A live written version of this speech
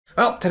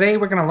Well, today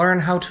we're going to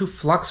learn how to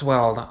flux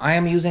weld. I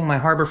am using my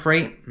Harbor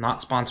Freight, not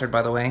sponsored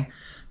by the way,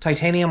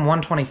 titanium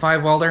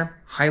 125 welder.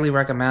 Highly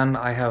recommend.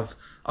 I have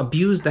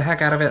abused the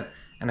heck out of it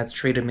and it's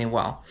treated me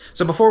well.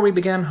 So before we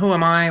begin, who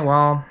am I?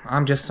 Well,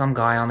 I'm just some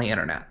guy on the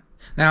internet.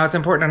 Now, it's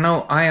important to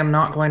note, I am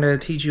not going to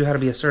teach you how to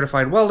be a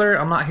certified welder.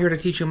 I'm not here to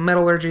teach you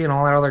metallurgy and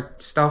all that other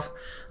stuff.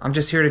 I'm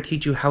just here to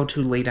teach you how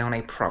to lay down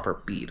a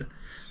proper bead.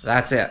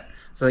 That's it.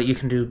 So that you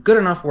can do good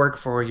enough work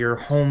for your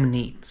home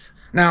needs.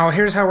 Now,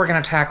 here's how we're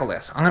going to tackle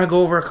this. I'm going to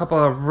go over a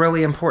couple of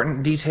really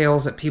important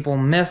details that people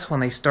miss when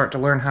they start to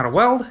learn how to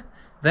weld.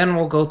 Then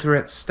we'll go through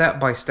it step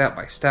by step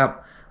by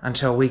step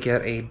until we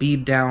get a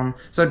bead down.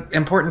 So,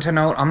 important to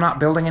note, I'm not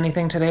building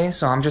anything today,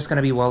 so I'm just going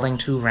to be welding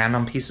two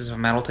random pieces of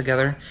metal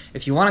together.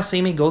 If you want to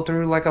see me go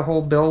through like a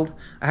whole build,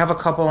 I have a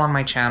couple on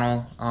my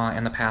channel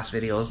in the past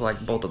videos,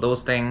 like both of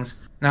those things.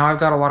 Now, I've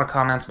got a lot of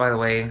comments, by the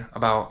way,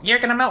 about, you're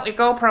going to melt your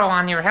GoPro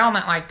on your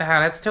helmet like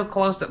that, it's too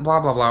close to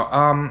blah blah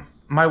blah.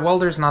 My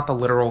welder's not the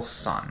literal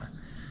sun.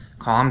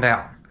 Calm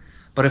down.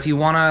 But if you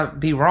want to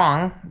be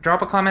wrong,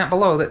 drop a comment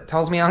below that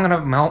tells me I'm going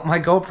to melt my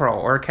GoPro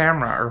or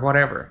camera or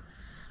whatever.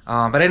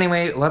 But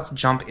anyway, let's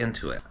jump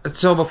into it.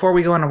 So before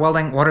we go into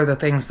welding, what are the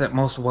things that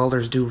most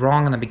welders do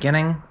wrong in the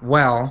beginning?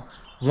 Well,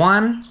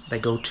 one, they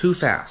go too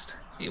fast.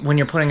 When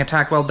you're putting a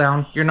tack weld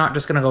down, you're not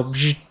just going to go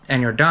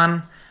and you're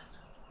done.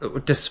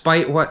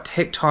 Despite what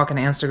TikTok and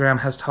Instagram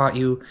has taught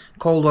you,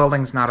 cold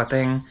welding's not a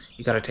thing.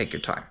 You got to take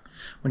your time.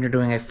 When you're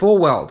doing a full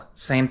weld,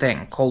 same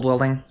thing. Cold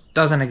welding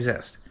doesn't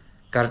exist.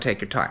 Got to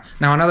take your time.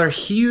 Now, another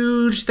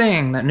huge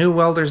thing that new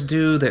welders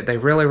do that they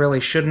really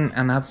shouldn't,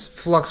 and that's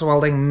flux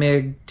welding,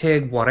 MIG,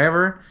 TIG,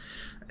 whatever,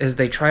 is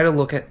they try to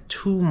look at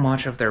too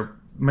much of their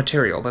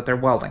material that they're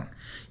welding.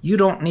 You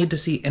don't need to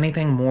see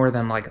anything more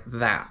than like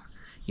that.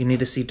 You need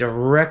to see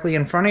directly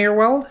in front of your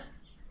weld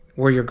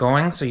where you're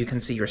going so you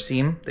can see your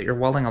seam that you're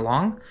welding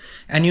along,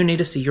 and you need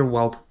to see your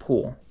weld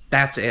pool.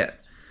 That's it.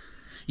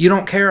 You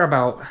don't care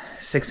about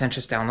 6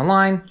 inches down the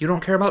line. You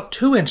don't care about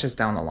 2 inches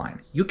down the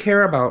line. You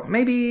care about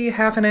maybe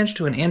half an inch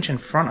to an inch in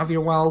front of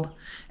your weld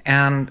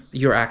and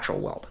your actual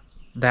weld.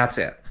 That's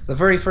it. The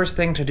very first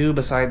thing to do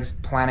besides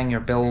planning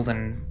your build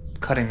and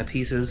cutting the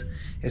pieces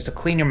is to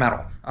clean your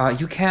metal.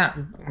 You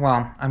can't,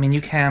 well, I mean, you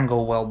can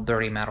go weld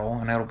dirty metal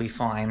and it'll be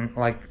fine.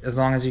 Like, as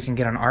long as you can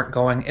get an arc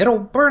going, it'll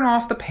burn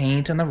off the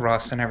paint and the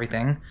rust and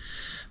everything.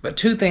 But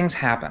two things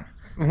happen.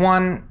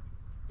 One,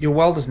 your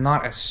weld is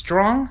not as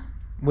strong,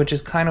 which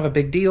is kind of a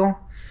big deal.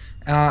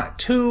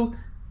 Two,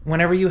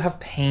 whenever you have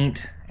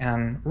paint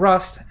and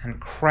rust and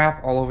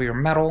crap all over your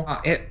metal,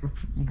 it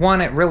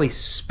really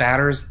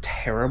spatters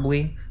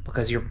terribly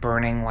because you're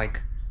burning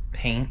like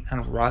paint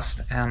and rust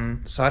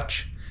and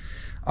such.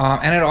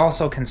 And it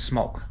also can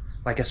smoke.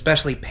 Like,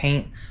 especially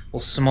paint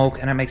will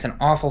smoke and it makes an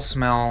awful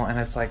smell and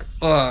it's like,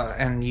 ugh,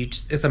 and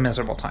it's a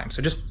miserable time.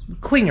 So just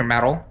clean your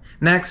metal.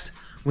 Next,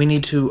 we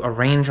need to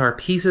arrange our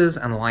pieces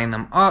and line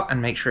them up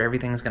and make sure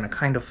everything's gonna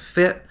kind of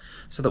fit,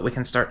 so that we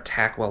can start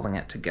tack welding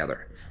it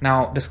together.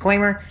 Now,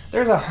 disclaimer,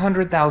 there's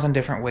 100,000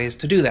 different ways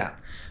to do that.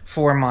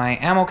 For my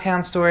ammo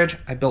can storage,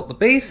 I built the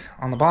base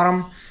on the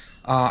bottom,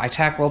 I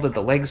tack welded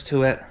the legs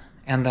to it,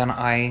 and then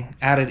I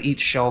added each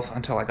shelf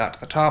until I got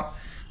to the top.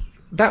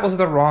 That was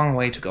the wrong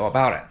way to go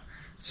about it.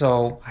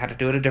 So I had to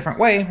do it a different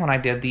way when I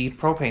did the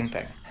propane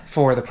thing.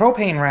 For the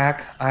propane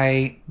rack,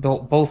 I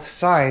built both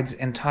sides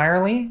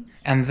entirely,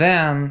 and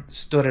then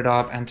stood it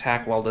up and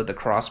tack welded the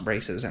cross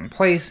braces in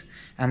place,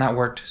 and that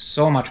worked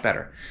so much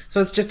better. So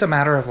it's just a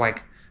matter of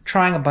like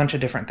trying a bunch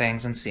of different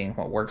things and seeing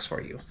what works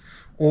for you.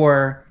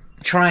 Or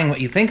trying what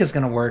you think is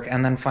going to work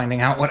and then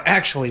finding out what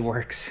actually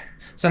works.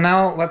 So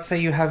now let's say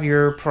you have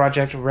your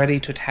project ready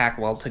to tack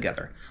weld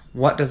together.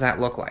 What does that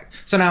look like?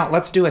 So now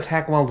let's do a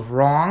tack weld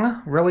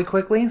wrong really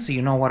quickly so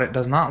you know what it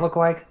does not look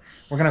like.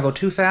 We're going to go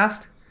too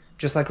fast,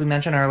 just like we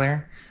mentioned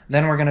earlier.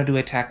 Then we're going to do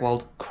a tack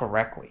weld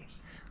correctly.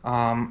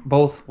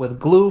 Both with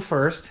glue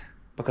first,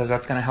 because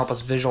that's going to help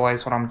us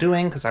visualize what I'm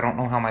doing, because I don't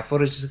know how my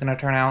footage is going to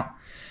turn out.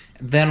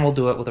 Then we'll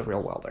do it with a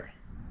real welder.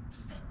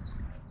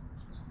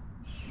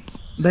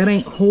 That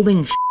ain't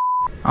holding shit.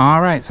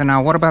 Alright, so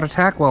now what about a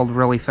tack weld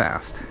really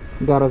fast?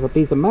 Got us a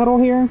piece of metal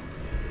here.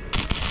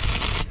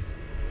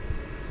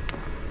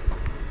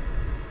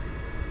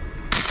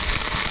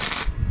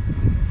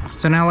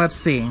 So now let's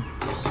see.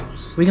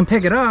 We can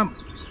pick it up,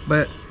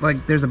 but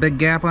like there's a big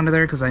gap under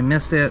there because I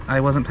missed it.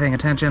 I wasn't paying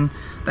attention.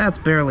 That's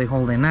barely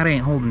holding. That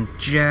ain't holding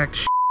jack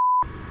shit.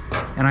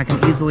 And I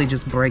can easily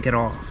just break it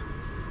off.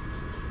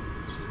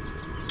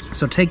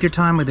 So take your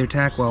time with your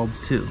tack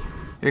welds too.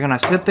 You're gonna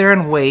sit there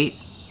and wait.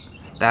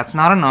 That's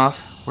not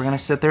enough. We're gonna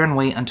sit there and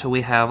wait until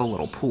we have a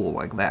little pool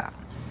like that.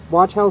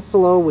 Watch how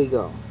slow we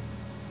go.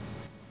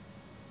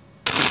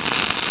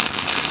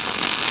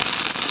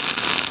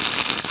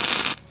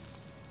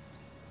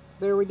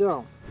 There we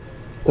go.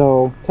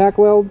 So tack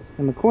welds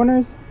in the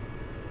corners.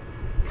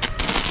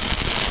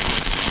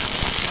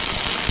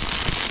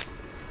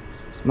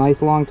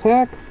 Nice long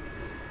tack.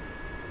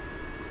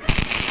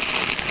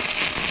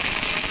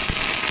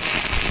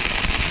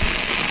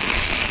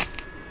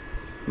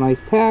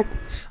 Nice tack.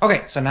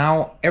 Okay, so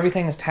now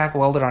everything is tack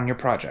welded on your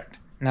project.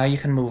 Now you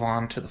can move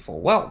on to the full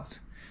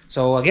welds.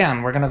 So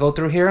again, we're going to go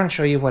through here and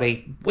show you what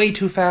a way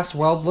too fast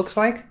weld looks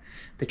like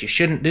that you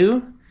shouldn't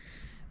do.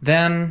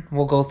 Then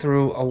we'll go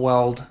through a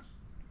weld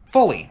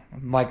fully,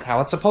 like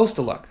how it's supposed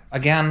to look.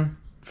 Again,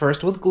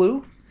 first with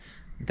glue,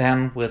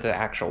 then with the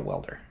actual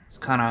welder. Just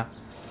kind of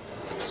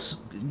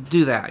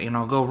do that, you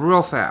know, go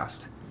real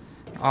fast.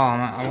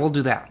 We'll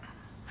do that.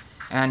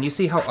 And you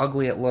see how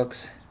ugly it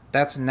looks?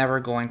 That's never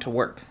going to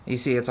work. You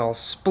see it's all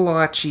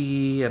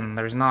splotchy and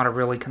there's not a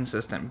really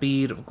consistent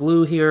bead of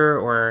glue here,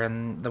 or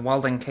in the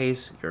welding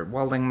case, your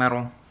welding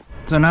metal.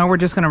 So now we're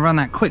just going to run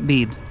that quick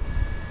bead.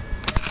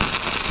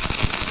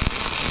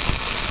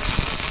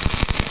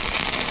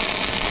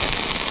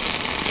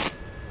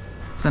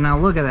 So now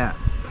look at that.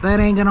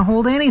 That ain't going to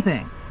hold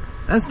anything.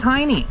 That's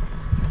tiny.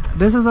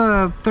 This is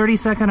a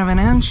 32nd of an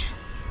inch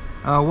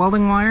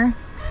welding wire.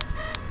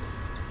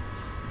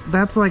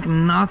 That's like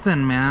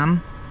nothing,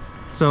 man.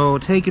 So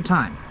take your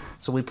time.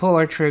 So we pull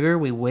our trigger,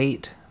 we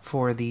wait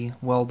for the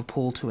weld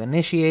pull to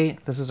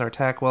initiate. This is our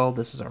tack weld,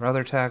 this is our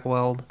other tack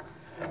weld.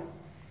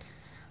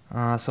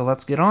 So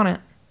let's get on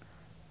it.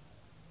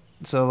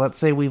 So let's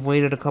say we've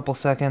waited a couple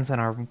seconds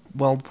and our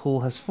weld pull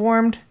has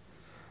formed.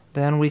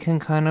 Then we can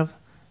kind of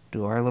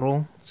do our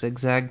little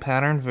zigzag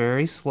pattern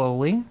very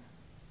slowly.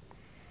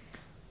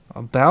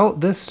 About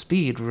this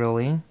speed,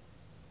 really,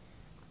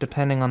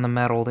 depending on the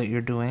metal that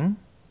you're doing.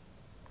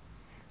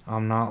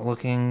 I'm not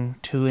looking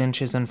 2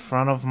 inches in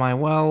front of my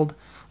weld.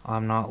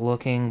 I'm not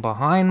looking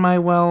behind my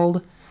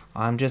weld.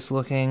 I'm just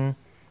looking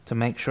to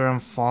make sure I'm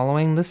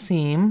following the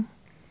seam.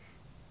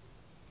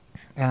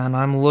 And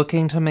I'm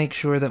looking to make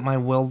sure that my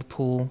weld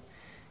pull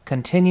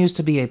continues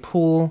to be a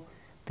pull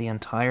the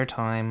entire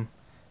time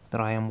that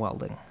I am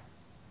welding.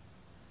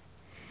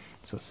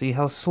 So see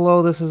how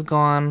slow this has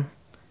gone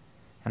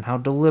and how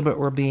deliberate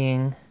we're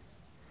being.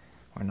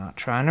 We're not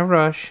trying to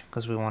rush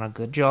because we want a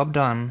good job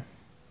done.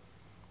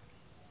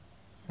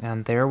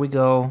 And there we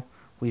go.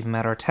 We've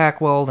met our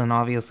tack weld, and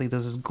obviously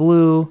this is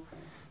glue,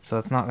 so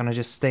it's not going to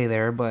just stay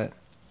there, but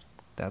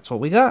that's what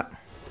we got.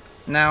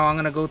 Now I'm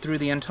going to go through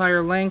the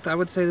entire length. I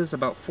would say this is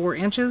about 4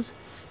 inches,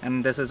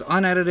 and this is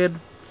unedited,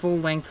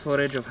 full-length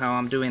footage of how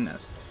I'm doing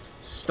this.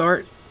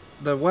 Start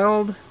the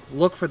weld,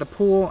 look for the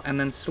pool, and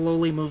then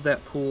slowly move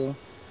that pool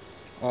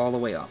all the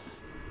way up.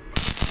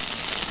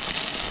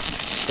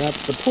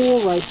 That's the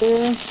pool right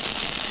there,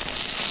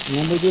 and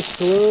then we just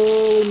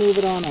slowly move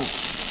it on up.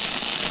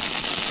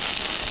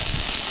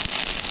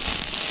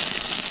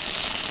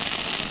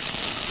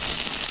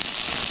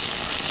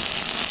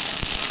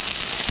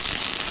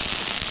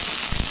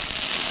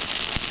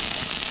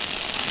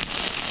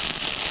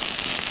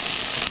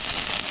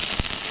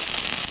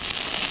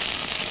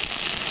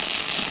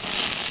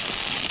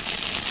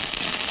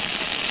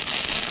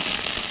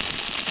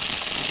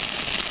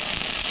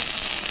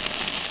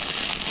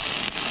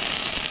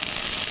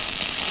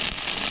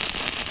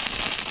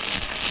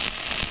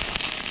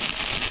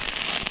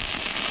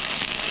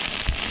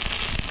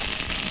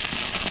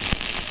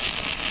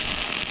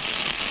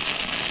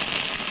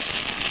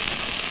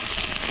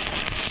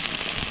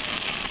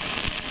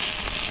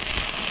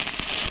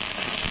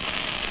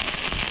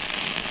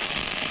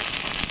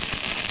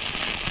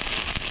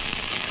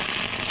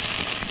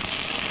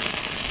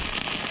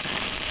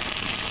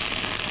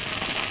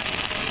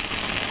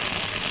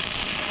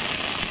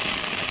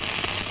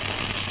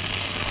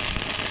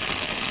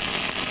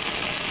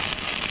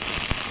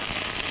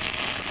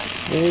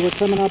 Okay, we're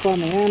coming up on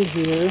the end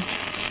here.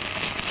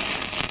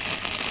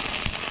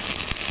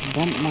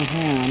 Bumped my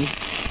hand.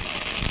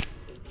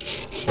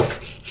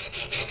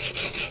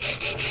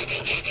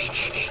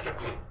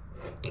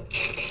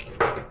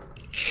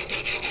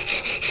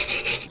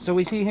 So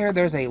we see here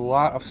there's a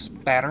lot of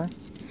spatter.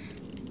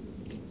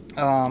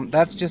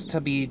 That's just to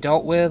be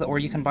dealt with, or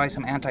you can buy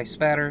some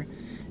anti-spatter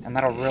and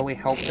that'll really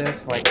help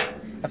this. Like,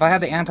 if I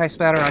had the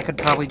anti-spatter, I could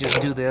probably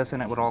just do this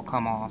and it would all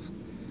come off.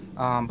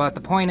 But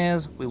the point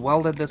is, we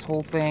welded this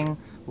whole thing.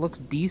 Looks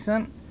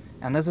decent,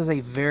 and this is a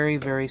very,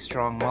 very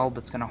strong weld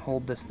that's going to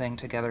hold this thing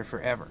together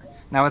forever.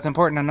 Now, it's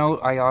important to note,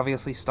 I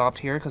obviously stopped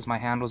here because my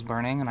hand was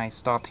burning, and I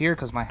stopped here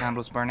because my hand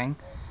was burning.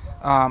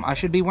 I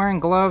should be wearing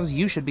gloves,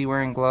 you should be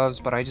wearing gloves,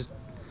 but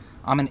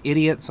I'm an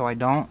idiot, so I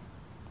don't.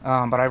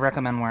 But I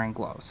recommend wearing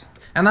gloves.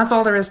 And that's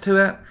all there is to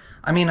it.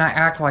 I mean, I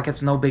act like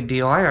it's no big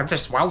deal. I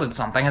just welded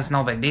something, it's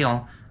no big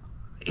deal.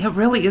 It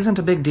really isn't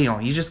a big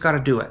deal. You just got to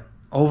do it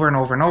over and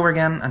over and over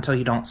again until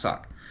you don't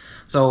suck.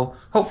 So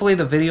hopefully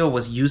the video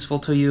was useful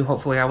to you.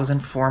 Hopefully I was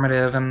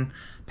informative and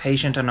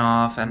patient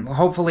enough, and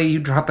hopefully you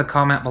dropped a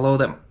comment below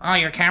that, oh,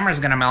 your camera's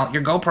gonna melt,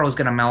 your GoPro's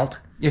gonna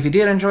melt. If you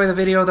did enjoy the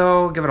video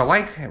though, give it a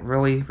like. It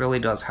really, really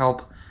does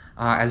help.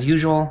 As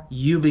usual,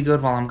 you be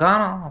good while I'm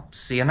gone. I'll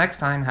see you next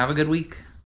time. Have a good week.